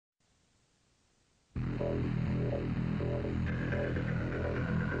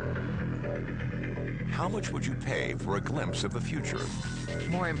how much would you pay for a glimpse of the future?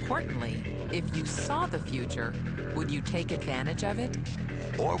 More importantly, if you saw the future, would you take advantage of it?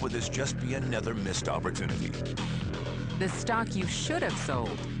 Or would this just be another missed opportunity? The stock you should have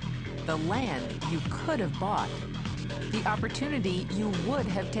sold, the land you could have bought, the opportunity you would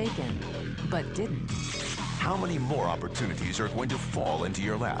have taken, but didn't. How many more opportunities are going to fall into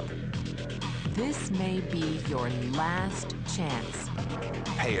your lap? This may be your last chance.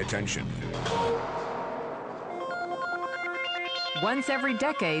 Pay attention. Once every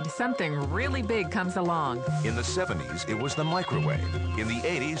decade, something really big comes along. In the 70s, it was the microwave. In the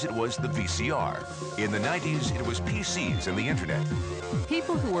 80s, it was the VCR. In the 90s, it was PCs and the internet.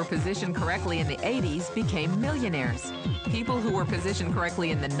 People who were positioned correctly in the 80s became millionaires. People who were positioned correctly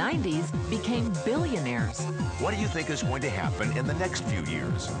in the 90s became billionaires. What do you think is going to happen in the next few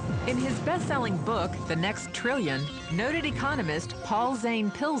years? In his best-selling book, The Next Trillion, noted economist Paul Zane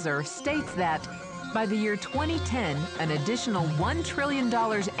Pilzer states that by the year 2010, an additional $1 trillion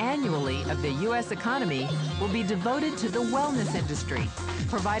annually of the U.S. economy will be devoted to the wellness industry,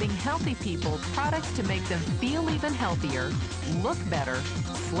 providing healthy people products to make them feel even healthier, look better,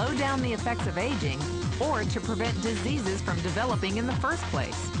 slow down the effects of aging, or to prevent diseases from developing in the first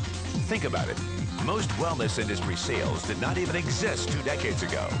place. Think about it. Most wellness industry sales did not even exist 2 decades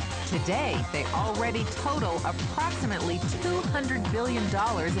ago. Today, they already total approximately $200 billion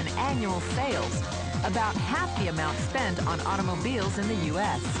in annual sales, about half the amount spent on automobiles in the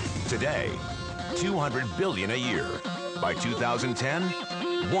U.S. Today, $200 billion a year. By 2010,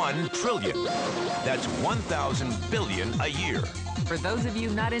 $1 trillion. That's 1,000 billion a year. For those of you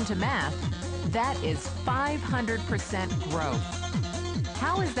not into math, that is 500% growth.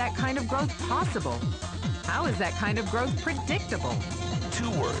 How is that kind of growth possible? How is that kind of growth predictable? 2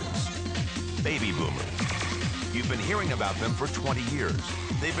 words. Baby boomers. You've been hearing about them for 20 years.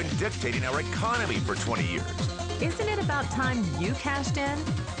 They've been dictating our economy for 20 years. Isn't it about time you cashed in?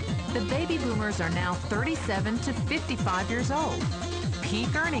 The baby boomers are now 37 to 55 years old.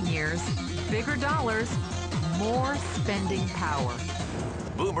 Peak earning years, bigger dollars, more spending power.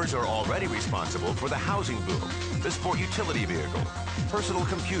 Boomers are already responsible for the housing boom, the sport utility vehicle, personal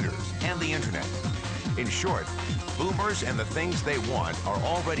computers, and the internet. In short, boomers and the things they want are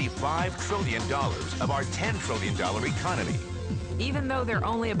already $5 trillion of our $10 trillion economy. Even though they're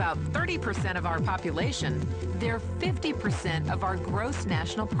only about 30% of our population, they're 50% of our gross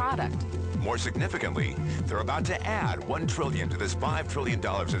national product. More significantly, they're about to add $1 trillion to this $5 trillion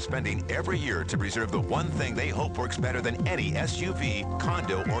of spending every year to preserve the one thing they hope works better than any SUV,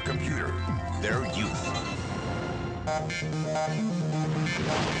 condo, or computer: their youth.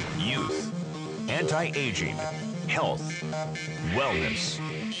 Youth, anti-aging, health, wellness,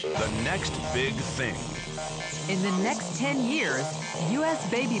 the next big thing. In the next 10 years, U.S.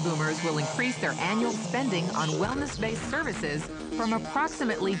 baby boomers will increase their annual spending on wellness-based services from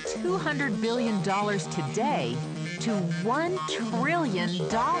approximately $200 billion today to $1 trillion.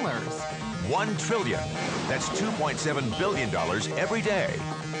 $1 trillion. That's $2.7 billion every day.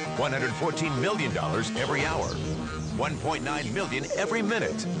 $114 million every hour. $1.9 million every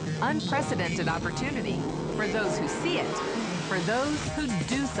minute. Unprecedented opportunity for those who see it, for those who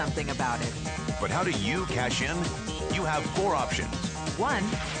do something about it. But how do you cash in? You have 4 options. 1,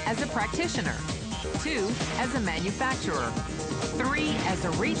 as a practitioner. 2, as a manufacturer. 3, as a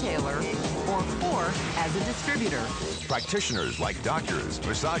retailer. Or 4, as a distributor. Practitioners like doctors,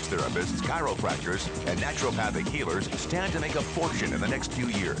 massage therapists, chiropractors, and naturopathic healers stand to make a fortune in the next few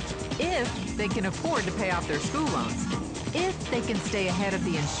years. If they can afford to pay off their school loans. If they can stay ahead of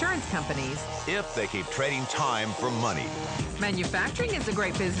the insurance companies. If they keep trading time for money. Manufacturing is a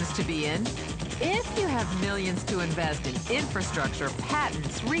great business to be in. If you have millions to invest in infrastructure,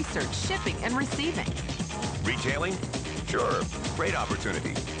 patents, research, shipping, and receiving. Retailing? Sure, great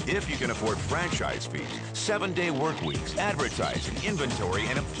opportunity. If you can afford franchise fees, 7-day work weeks, advertising, inventory,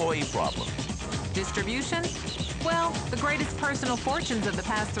 and employee problems. Distribution? Well, the greatest personal fortunes of the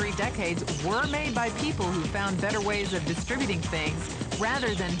past 3 decades were made by people who found better ways of distributing things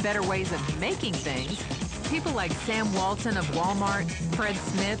rather than better ways of making things. People like Sam Walton of Walmart, Fred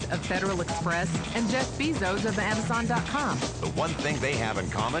Smith of Federal Express, and Jeff Bezos of Amazon.com. The one thing they have in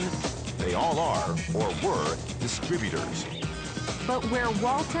common, they all are, or were, distributors. But where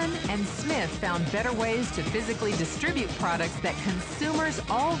Walton and Smith found better ways to physically distribute products that consumers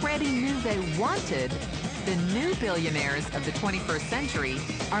already knew they wanted, the new billionaires of the 21st century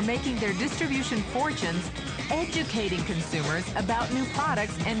are making their distribution fortunes educating consumers about new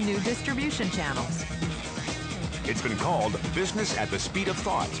products and new distribution channels. It's been called business at the speed of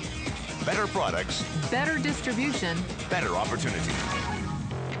thought. Better products, better distribution, better opportunity.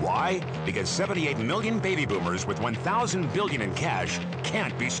 Why? Because 78 million baby boomers with 1,000 billion in cash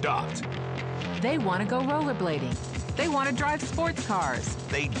can't be stopped. They want to go rollerblading. They want to drive sports cars.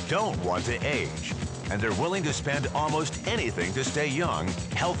 They don't want to age. And they're willing to spend almost anything to stay young,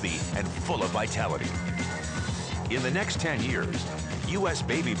 healthy, and full of vitality. In the next 10 years, U.S.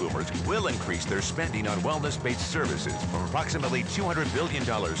 baby boomers will increase their spending on wellness-based services from approximately $200 billion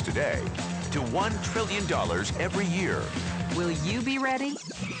today to $1 trillion every year. Will you be ready?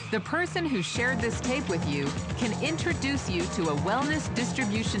 The person who shared this tape with you can introduce you to a wellness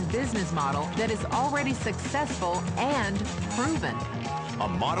distribution business model that is already successful and proven. A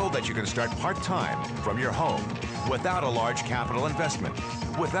model that you can start part-time from your home without a large capital investment,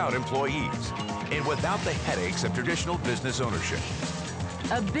 without employees, and without the headaches of traditional business ownership.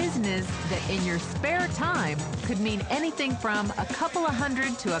 A business that in your spare time could mean anything from a couple of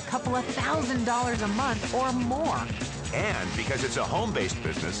 $100 to a couple of $1,000s a month or more. And because it's a home-based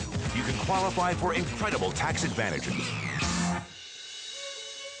business, you can qualify for incredible tax advantages.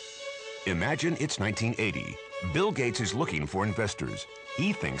 Imagine it's 1980. Bill Gates is looking for investors.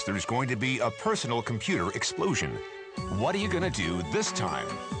 He thinks there's going to be a personal computer explosion. What are you going to do this time?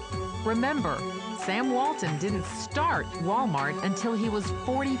 Remember, Sam Walton didn't start Walmart until he was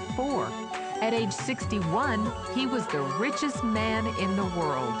 44. At age 61, he was the richest man in the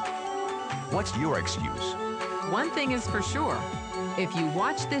world. What's your excuse? One thing is for sure, if you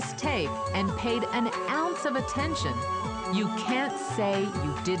watch this tape and paid an ounce of attention, you can't say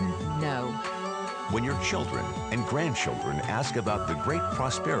you didn't know. When your children and grandchildren ask about the great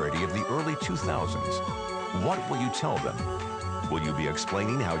prosperity of the early 2000s, what will you tell them? Will you be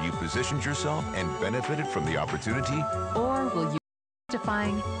explaining how you positioned yourself and benefited from the opportunity? Or will you be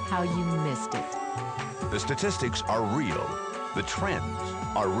justifying how you missed it? The statistics are real. The trends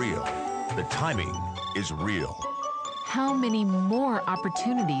are real. The timing is real. How many more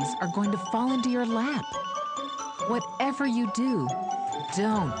opportunities are going to fall into your lap? Whatever you do,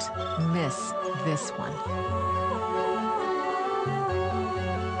 don't miss this one.